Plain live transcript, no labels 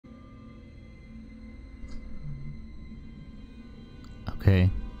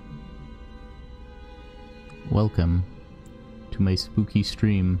Okay. Welcome to my spooky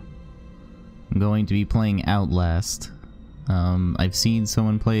stream. I'm going to be playing Outlast. I've seen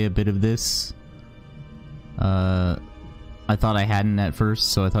someone play a bit of this. I thought I hadn't at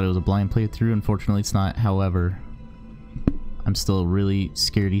first, so I thought it was a blind playthrough. Unfortunately, it's not. However, I'm still a really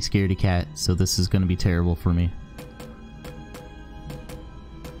scaredy cat, so this is going to be terrible for me.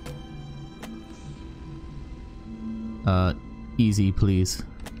 Easy, please.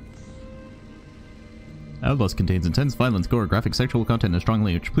 Outlast contains intense violence, gore, graphic sexual content, and strong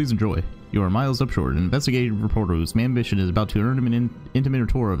language. Please enjoy. You are Miles Upshort, an investigative reporter whose main mission is about to earn him an intimate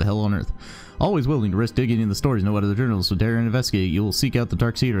tour of hell on Earth. Always willing to risk digging in the stories no other journalists would dare investigate, you will seek out the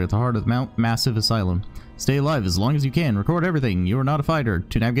dark secret at the heart of Mount Massive Asylum. Stay alive as long as you can. Record everything. You are not a fighter.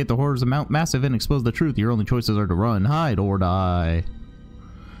 To navigate the horrors of Mount Massive and expose the truth, your only choices are to run, hide, or die.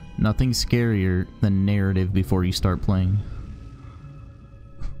 Nothing scarier than narrative before you start playing.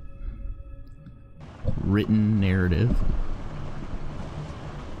 Written narrative.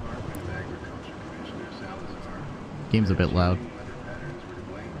 Game's a bit loud.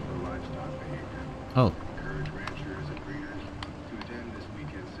 Oh.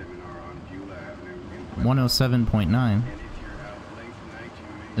 107.9.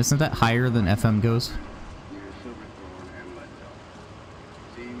 Isn't that higher than FM goes?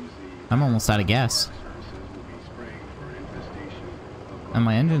 I'm almost out of gas. And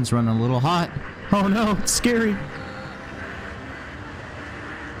my engine's running a little hot. Oh no, it's scary.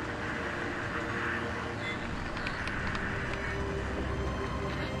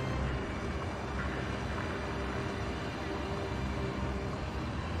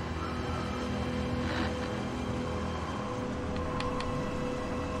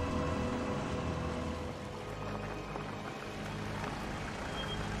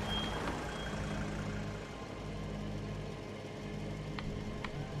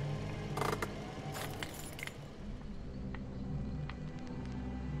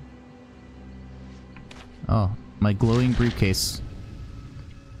 Oh, my glowing briefcase.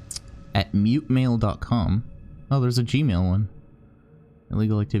 At mutemail.com. Oh, there's a Gmail one.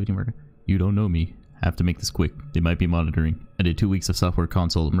 Illegal activity murder. You don't know me. Have to make this quick. They might be monitoring. I did 2 weeks of software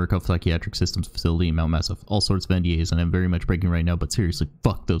console at Murkoff Psychiatric Systems facility in Mount Massive. All sorts of NDAs, and I'm very much breaking right now, but seriously,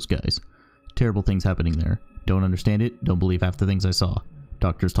 fuck those guys. Terrible things happening there. Don't understand it. Don't believe half the things I saw.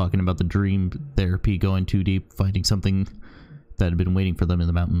 Doctors talking about the dream therapy going too deep, finding something that had been waiting for them in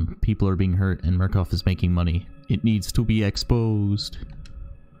the mountain. People are being hurt, and Murkoff is making money. It needs to be exposed.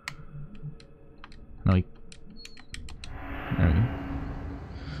 No, there we go.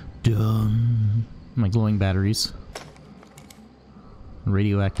 Done. My glowing batteries.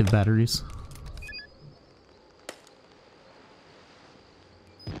 Radioactive batteries.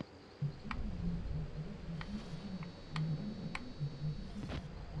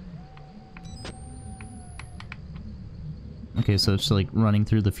 Okay, so it's like running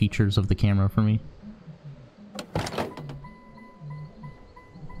through the features of the camera for me.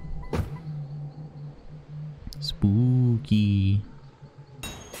 Spooky.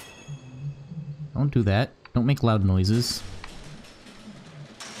 Don't do that. Don't make loud noises.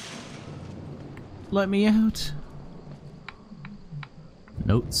 Let me out.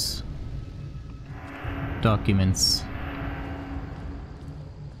 Notes. Documents.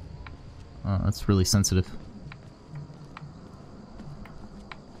 Oh, that's really sensitive.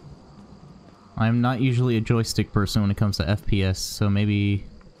 I'm not usually a joystick person when it comes to FPS, so maybe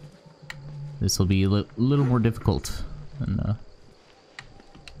this will be a little more difficult than,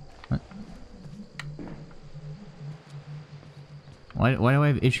 what? Why do I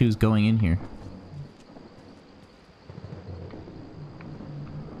have issues going in here?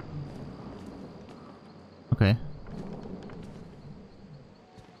 Okay.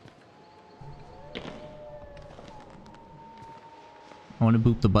 I want to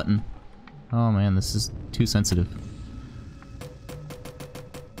boot the button. Oh man, this is too sensitive.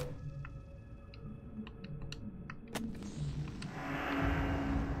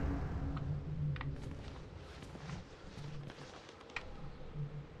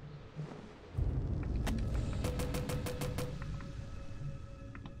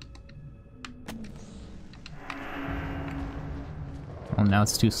 Oh, now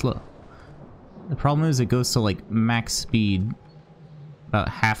it's too slow. The problem is it goes to like max speed about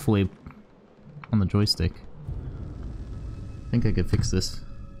halfway on the joystick. I think I could fix this.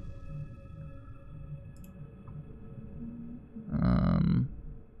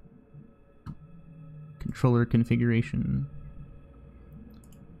 Controller configuration.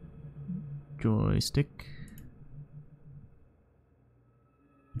 Joystick.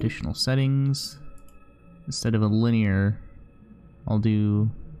 Additional settings. Instead of a linear, I'll do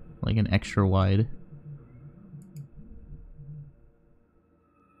like an extra wide.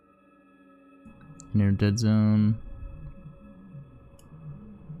 Near dead zone.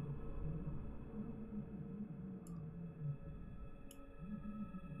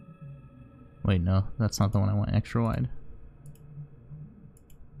 Wait, no, that's not the one I want extra wide.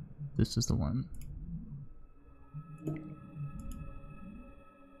 This is the one.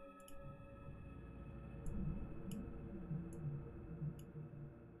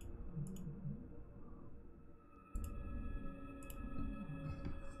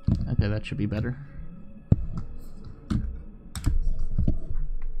 Okay, that should be better.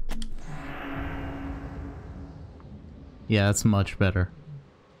 Yeah, that's much better.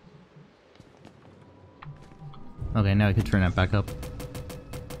 Okay, now I can turn that back up.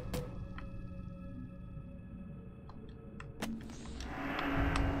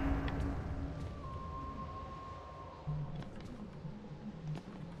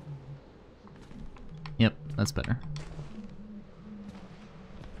 Yep, that's better.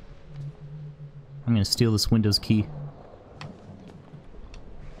 I'm gonna steal this Windows key.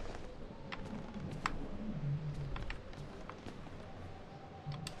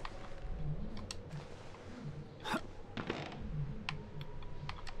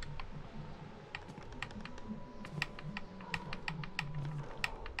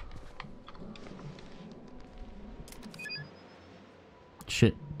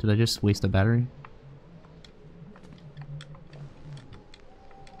 Shit, did I just waste a battery?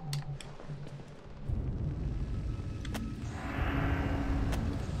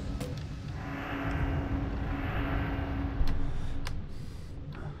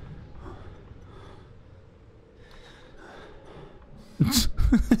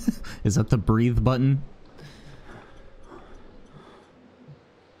 Is that the breathe button?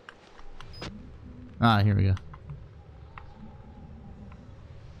 Ah, here we go.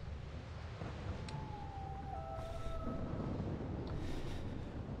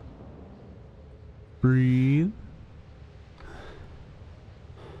 Breathe.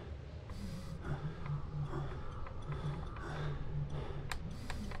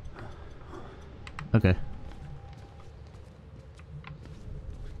 Okay.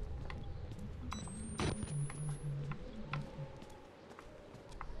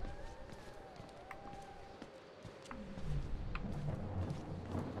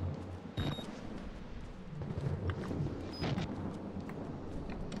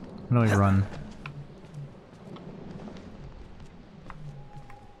 How do I run?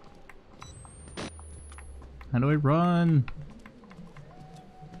 How do I run?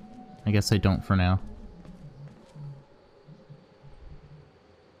 I guess I don't for now.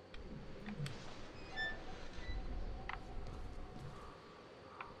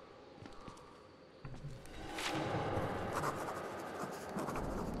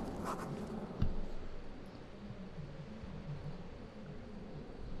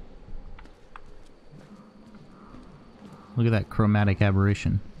 Look at that chromatic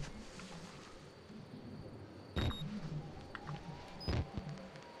aberration.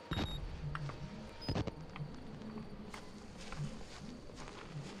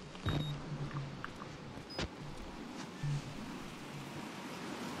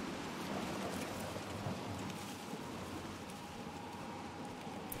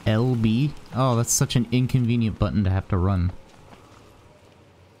 LB? Oh, that's such an inconvenient button to have to run.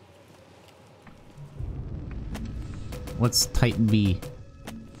 What's type B?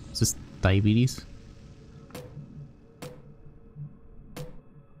 Is this diabetes?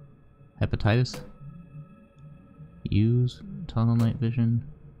 Hepatitis? Use. Toggle night vision.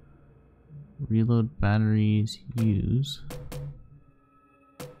 Reload batteries. Use.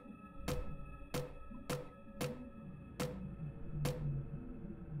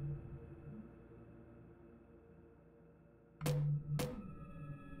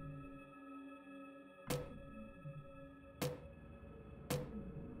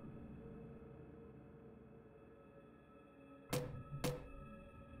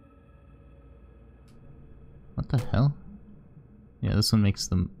 What the hell? Yeah, this one makes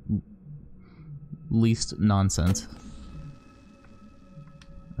the least nonsense.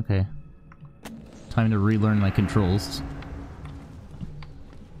 Okay. Time to relearn my controls.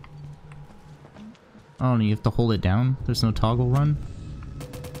 Oh, and you have to hold it down? There's no toggle run?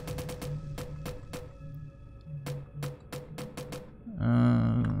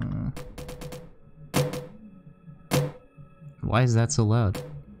 Why is that so loud?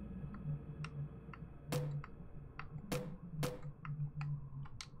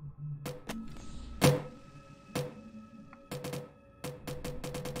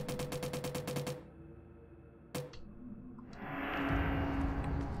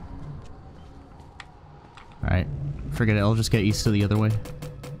 Forget it, I'll just get used to the other way.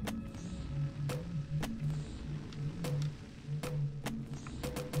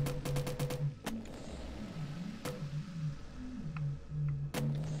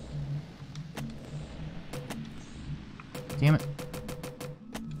 Damn it.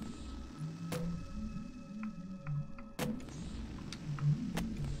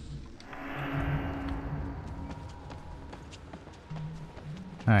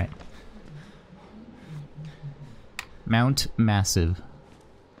 Alright. Mount Massive.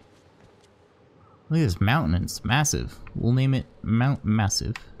 Look at this mountain, it's massive. We'll name it Mount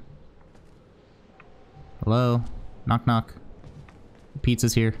Massive. Hello? Knock knock.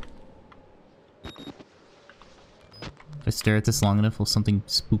 Pizza's here. If I stare at this long enough, will something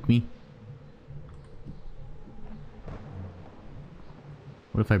spook me?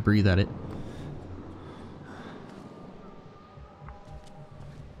 What if I breathe at it?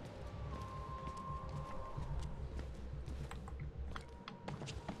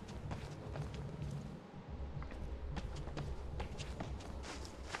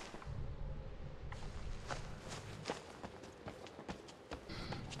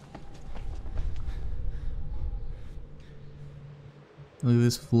 Look at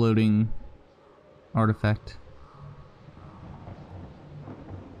this floating artifact.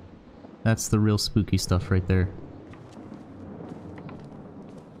 That's the real spooky stuff right there.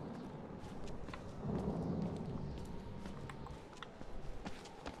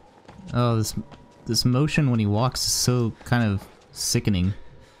 Oh, this motion when he walks is so kind of sickening.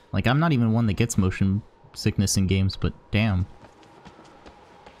 Like, I'm not even one that gets motion sickness in games, but damn.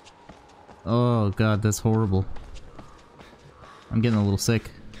 Oh god, that's horrible. I'm getting a little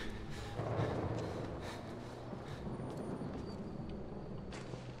sick.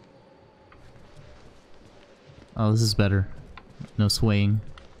 Oh, this is better. No swaying.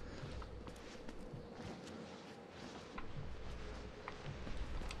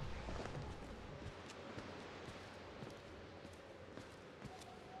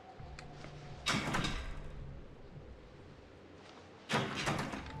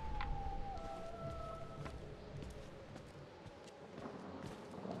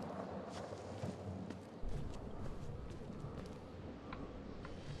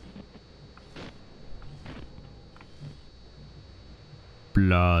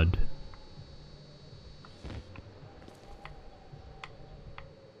 Blood.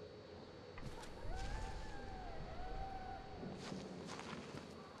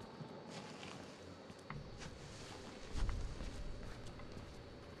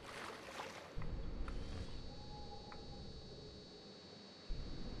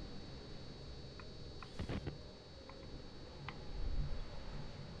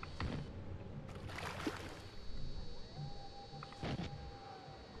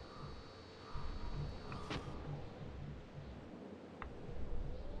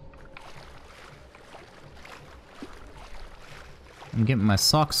 I'm getting my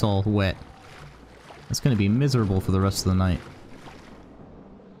socks all wet. It's gonna be miserable for the rest of the night.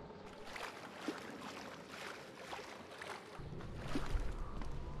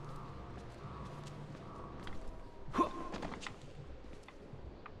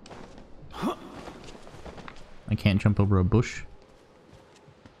 I can't jump over a bush.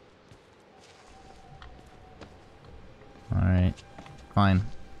 Alright. Fine.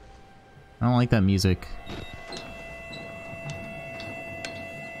 I don't like that music.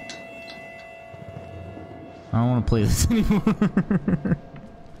 I don't want to play this anymore.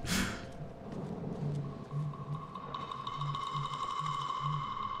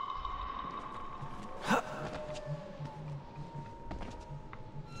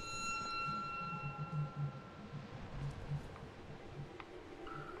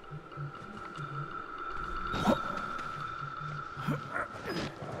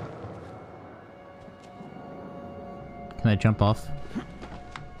 Can I jump off?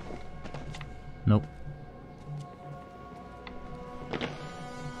 Nope.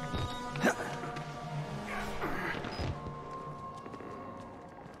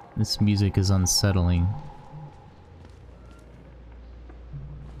 This music is unsettling.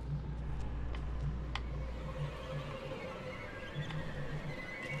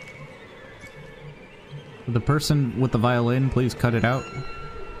 The person with the violin, please cut it out.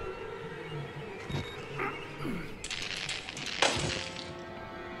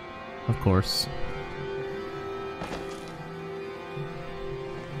 Of course.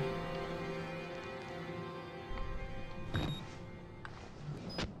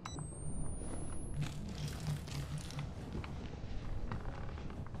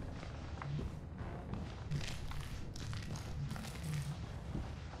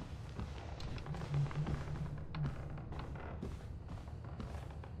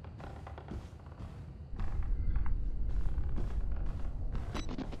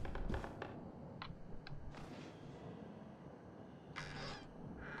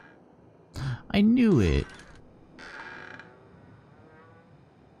 I knew it.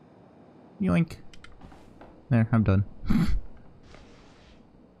 Yoink. There, I'm done.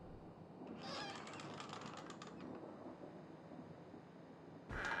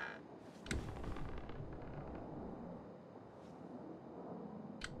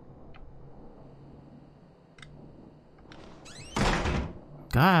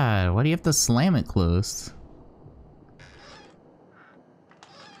 God, why do you have to slam it closed?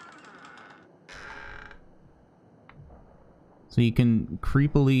 So you can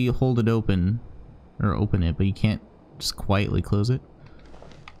creepily hold it open, or open it, but you can't just quietly close it?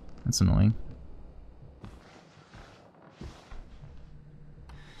 That's annoying.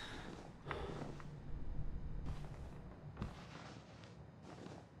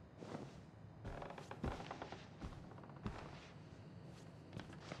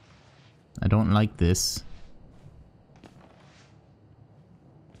 I don't like this.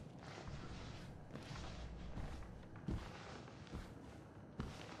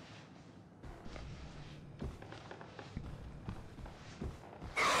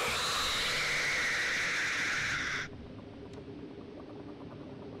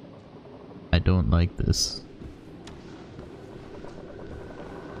 I don't like this.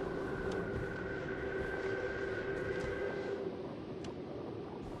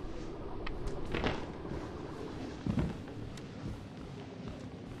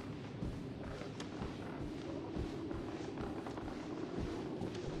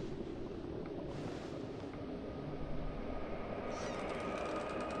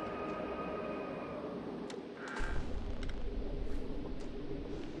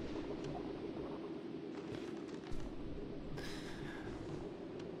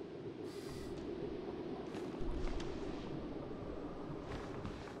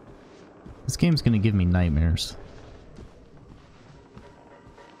 This game's gonna give me nightmares.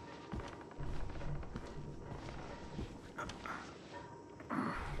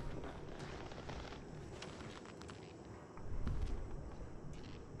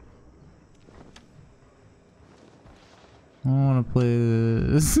 I wanna play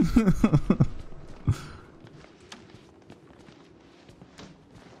this.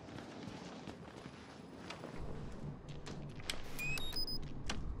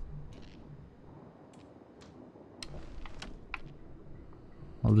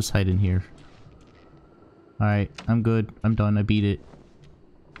 I'll just hide in here. Alright, I'm good. I'm done. I beat it.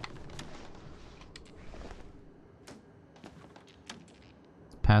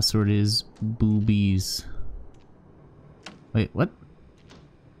 Password is boobies. Wait, what?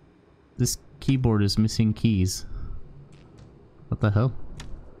 This keyboard is missing keys. What the hell?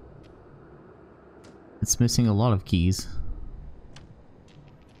 It's missing a lot of keys.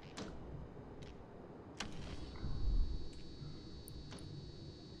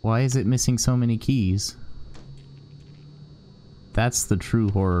 Why is it missing so many keys? That's the true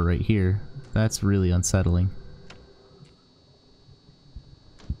horror right here. That's really unsettling.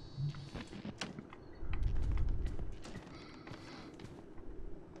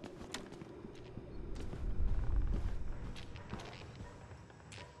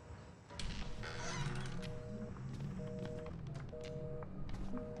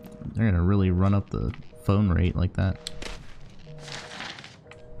 They're gonna really run up the phone rate like that.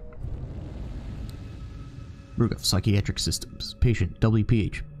 Burgov Psychiatric Systems. Patient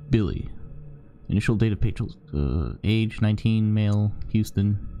WPH Billy. Initial data page. Age 19, male,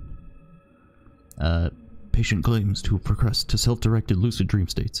 Houston. Patient claims to have progressed to self-directed lucid dream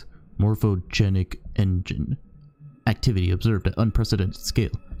states. Morphogenic engine. Activity observed at unprecedented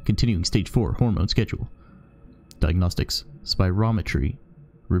scale. Continuing stage 4 hormone schedule. Diagnostics. Spirometry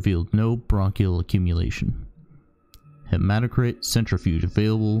revealed no bronchial accumulation. Hematocrit centrifuge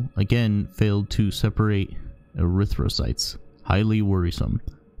available. Again, failed to separate erythrocytes. Highly worrisome.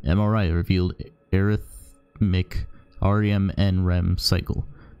 MRI revealed arrhythmic REM-NREM cycle.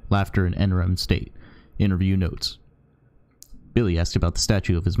 Laughter in NREM state. Interview notes. Billy asked about the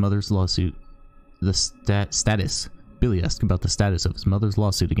statute of his mother's lawsuit. Status. Billy asked about the status of his mother's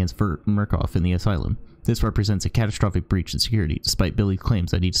lawsuit against Murkoff in the asylum. This represents a catastrophic breach in security, despite Billy's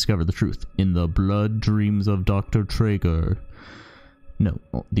claims that he discovered the truth in the blood dreams of Dr. Traeger. No,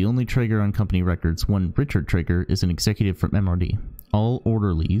 the only Traeger on company records, one Richard Traeger, is an executive from MRD. All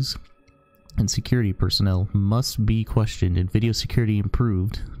orderlies and security personnel must be questioned and video security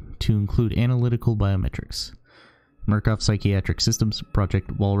improved to include analytical biometrics. Murkoff Psychiatric Systems, Project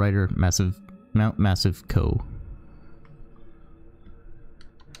Walrider, Mount Massive Co.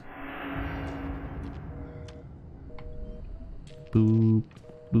 Boop,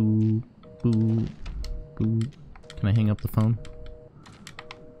 boop, boop, boop. Can I hang up the phone?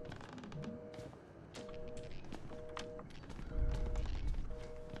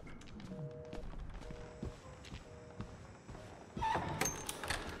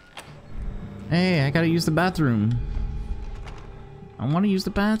 Hey, I gotta use the bathroom. I want to use the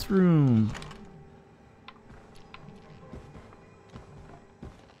bathroom.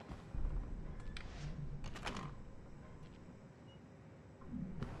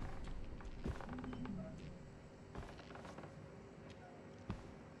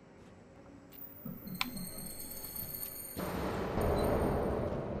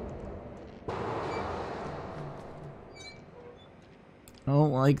 I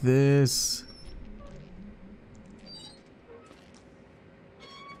don't like this.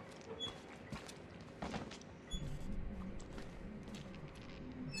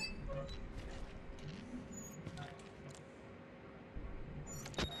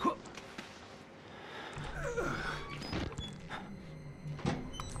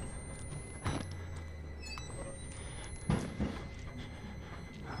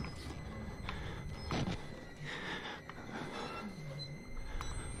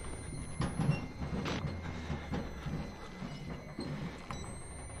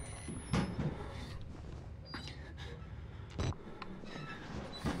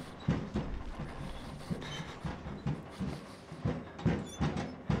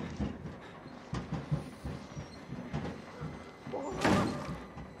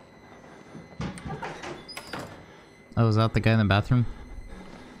 Oh, is that the guy in the bathroom?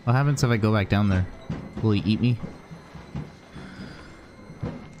 What happens if I go back down there? Will he eat me?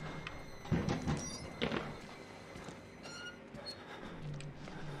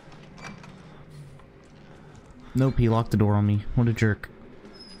 Nope, he locked the door on me. What a jerk.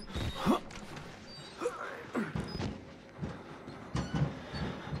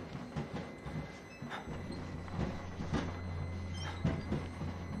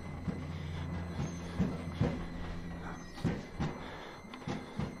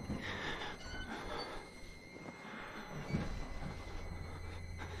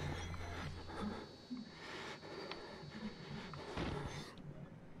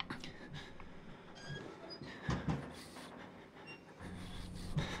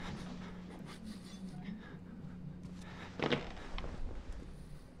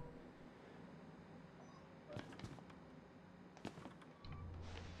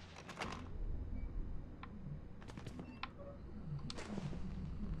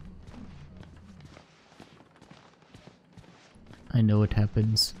 I know what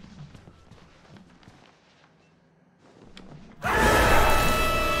happens.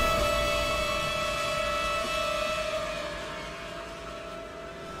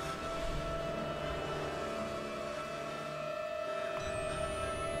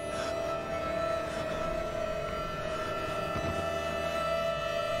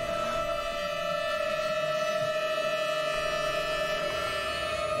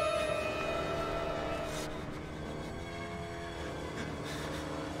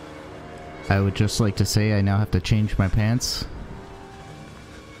 I would just like to say I now have to change my pants.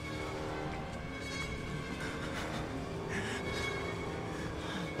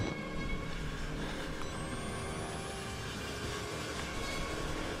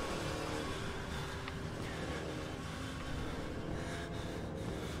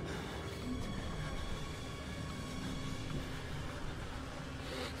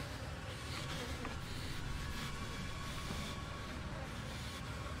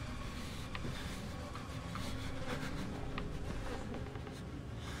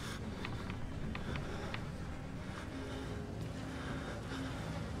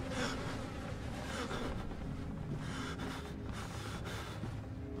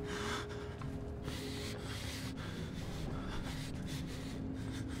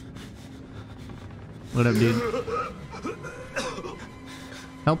 What up, dude?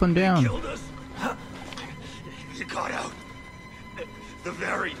 Help him down. They killed us. You got out. The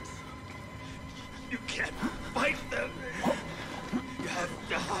variants. You can't fight them. You have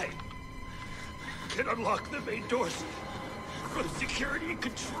to hide. You can unlock the main doors from security and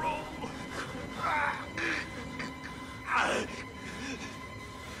control.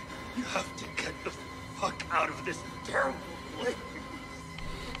 You have to get the fuck out of this terrible place.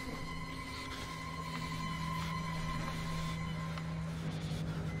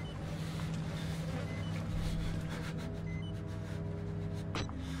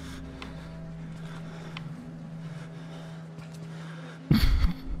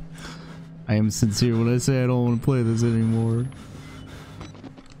 I am sincere when I say I don't want to play this anymore.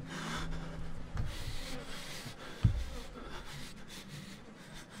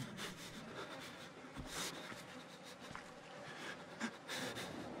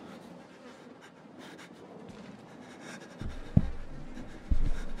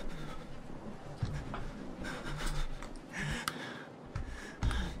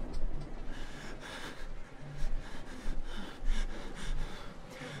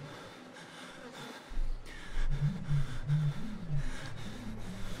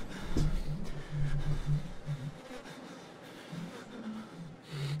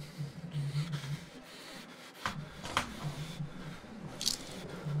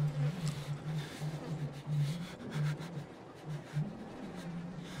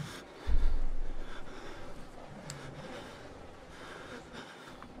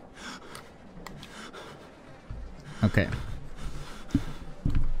 Okay.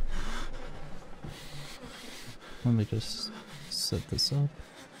 Let me just set this up.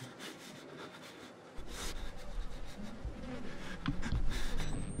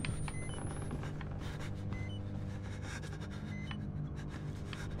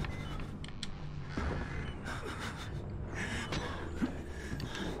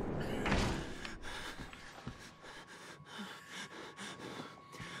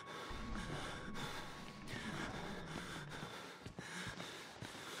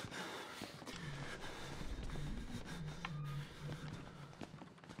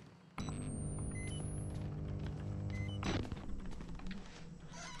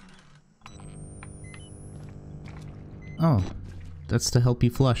 Oh, that's to help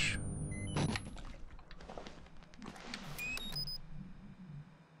you flush.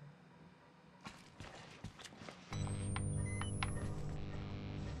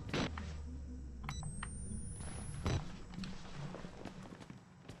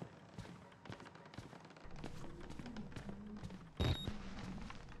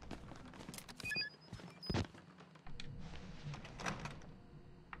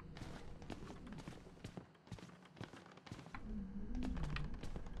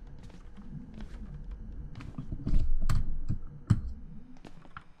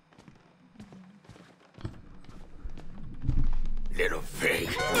 Little pig.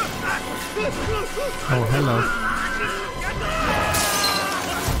 Oh, hello.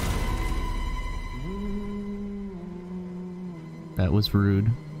 That was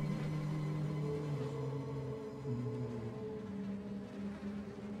rude.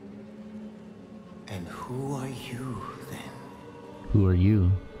 And who are you, then? Who are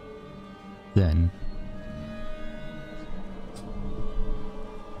you, then?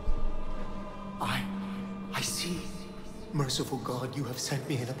 I see. Merciful God, you have sent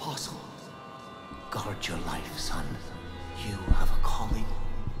me an apostle. Guard your life, son. You have a calling.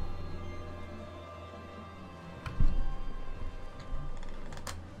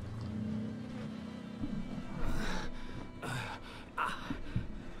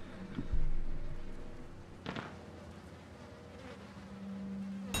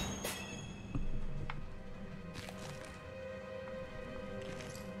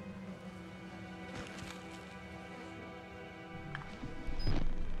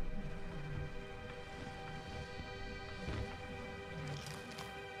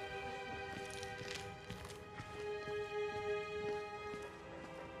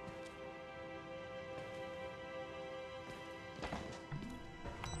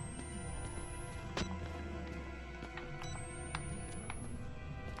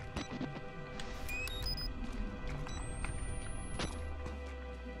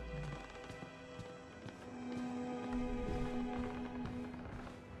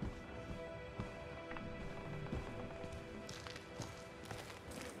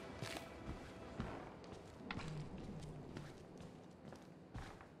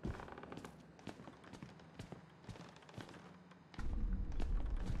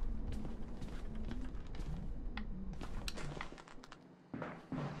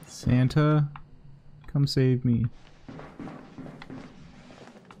 Santa, come save me.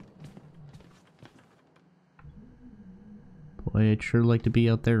 Boy, I'd sure like to be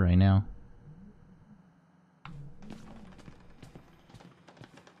out there right now.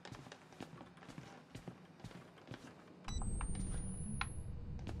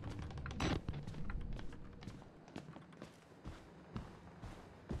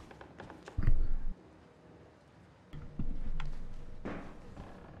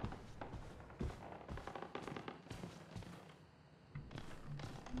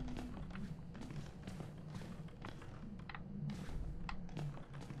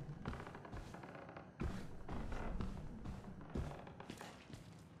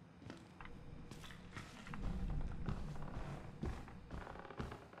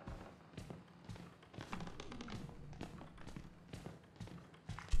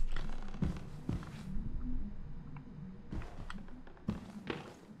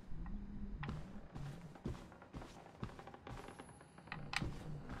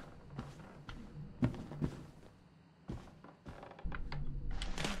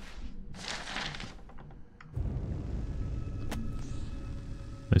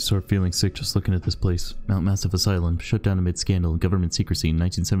 I start feeling sick just looking at this place. Mount Massive Asylum, shut down amid scandal and government secrecy in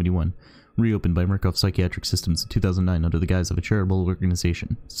 1971. Reopened by Murkoff Psychiatric Systems in 2009 under the guise of a charitable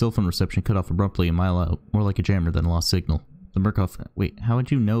organization. Cell phone reception cut off abruptly a mile out, more like a jammer than a lost signal. The Murkoff... Wait, how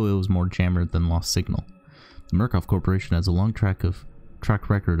would you know it was more jammer than lost signal? The Murkoff Corporation has a long track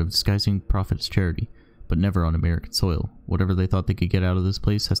record of disguising profit as charity, but never on American soil. Whatever they thought they could get out of this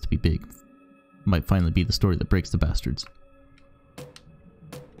place has to be big. Might finally be the story that breaks the bastards.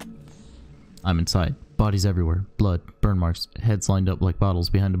 I'm inside. Bodies everywhere. Blood, burn marks, heads lined up like bottles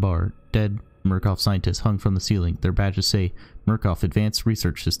behind a bar. Dead Murkoff scientists hung from the ceiling. Their badges say Murkoff Advanced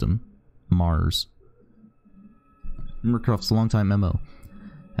Research System, Mars. Murkoff's longtime MO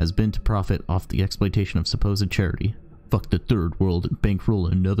has been to profit off the exploitation of supposed charity. Fuck the third world and bankroll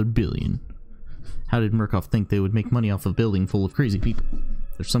another billion. How did Murkoff think they would make money off a building full of crazy people?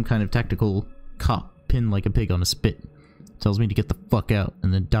 There's some kind of tactical cop pinned like a pig on a spit. Tells me to get the fuck out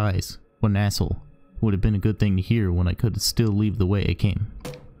and then dies. What an asshole. Would have been a good thing to hear when I could still leave the way I came.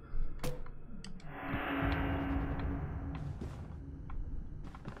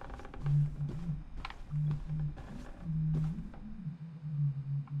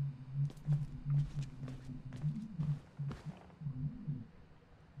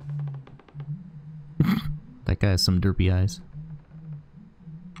 That guy has some derpy eyes.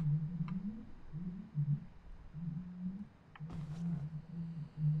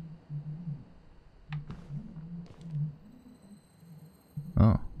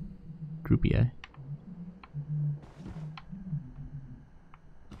 Oh, droopy eye.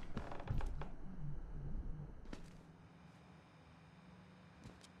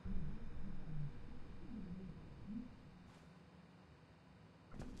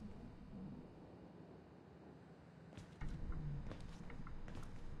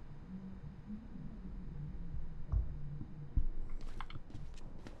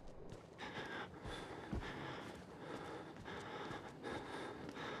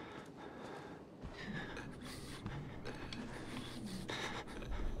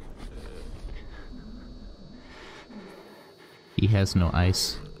 He has no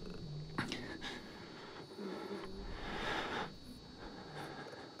ice.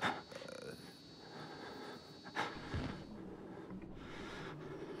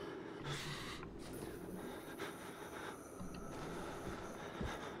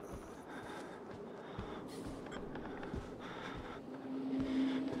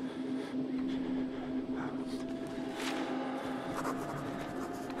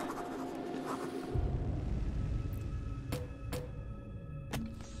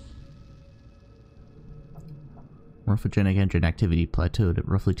 Morphogenic engine activity plateaued at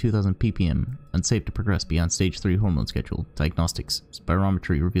roughly 2000 ppm, unsafe to progress beyond stage 3 hormone schedule. Diagnostics.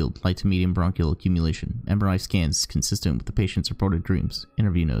 Spirometry revealed light to medium bronchial accumulation. MRI scans consistent with the patient's reported dreams.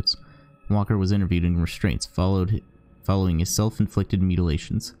 Interview notes. Walker was interviewed in restraints following his self-inflicted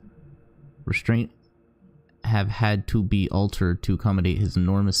mutilations. Restraint have had to be altered to accommodate his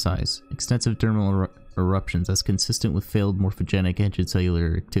enormous size. Extensive dermal eruptions as consistent with failed morphogenic engine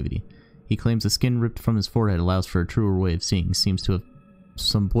cellular activity. He claims the skin ripped from his forehead allows for a truer way of seeing. Seems to have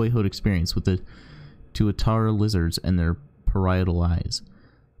some boyhood experience with the tuatara lizards and their parietal eyes.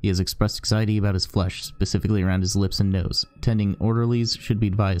 He has expressed anxiety about his flesh, specifically around his lips and nose. Attending orderlies should be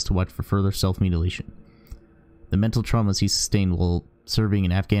advised to watch for further self-mutilation. The mental traumas he sustained while serving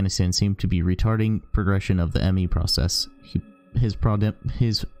in Afghanistan seem to be retarding progression of the ME process. His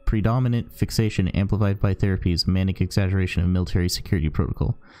predominant fixation amplified by therapy is manic exaggeration of military security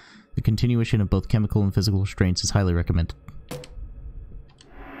protocol. The continuation of both chemical and physical restraints is highly recommended.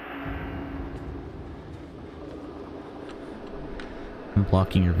 I'm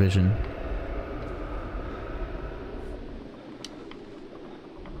blocking your vision.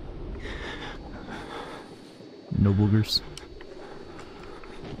 No boogers.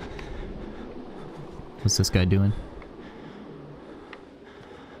 What's this guy doing?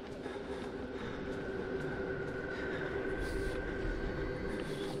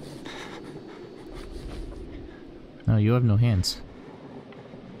 Oh, you have no hands.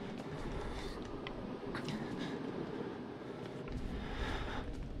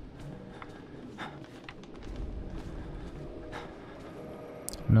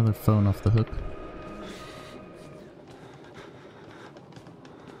 Another phone off the hook.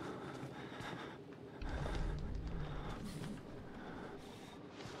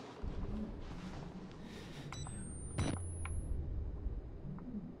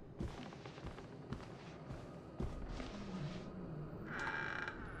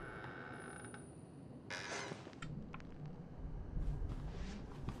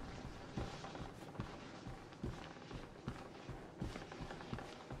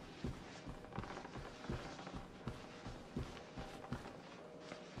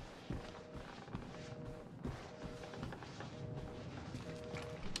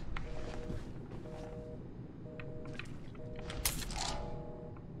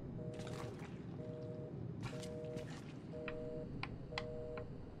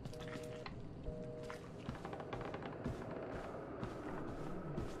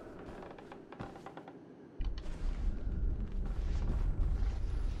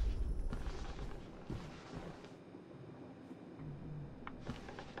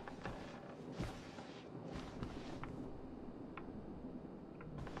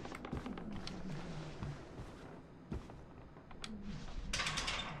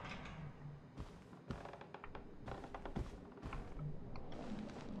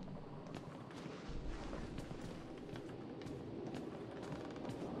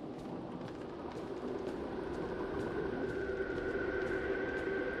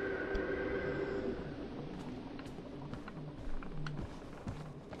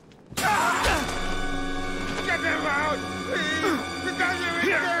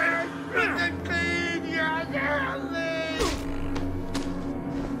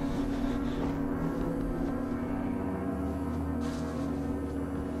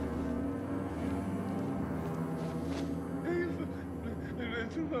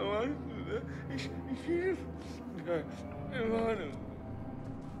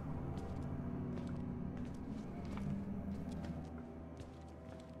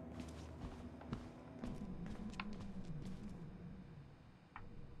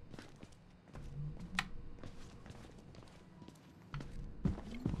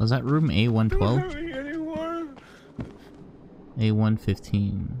 Was that room A112?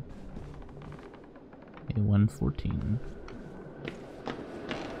 A115. A114.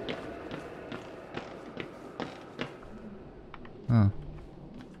 Huh.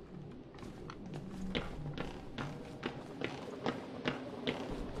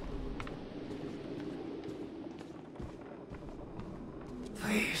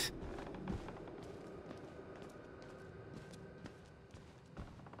 Please.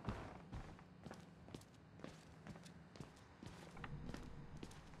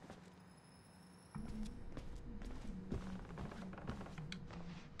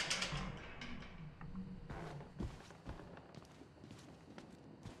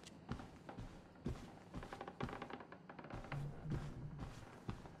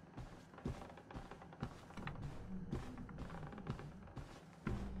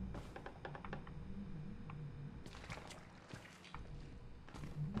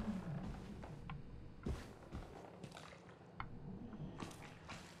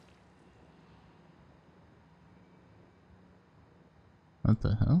 What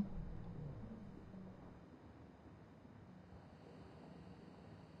the hell?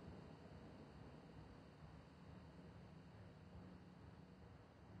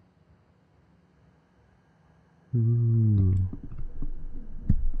 Ooh.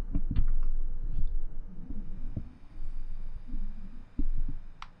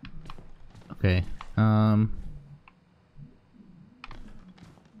 Okay.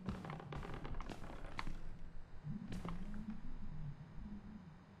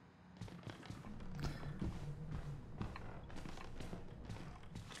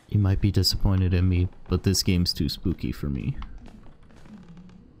 You might be disappointed in me, but this game's too spooky for me.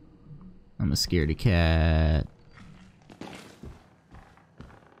 I'm a scaredy cat.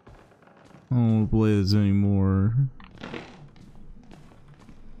 I don't want to play this anymore.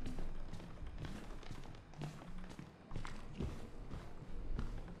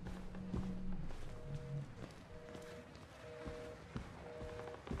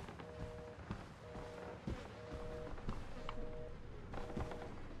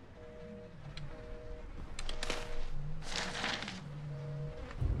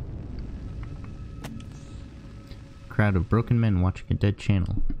 Crowd of broken men watching a dead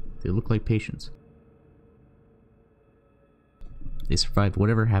channel. They look like patients. They survived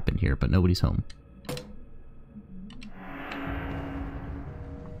whatever happened here, but nobody's home.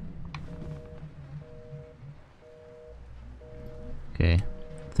 Okay,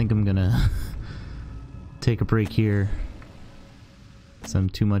 I think I'm gonna take a break here. 'Cause I'm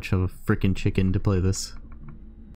too much of a frickin' chicken to play this.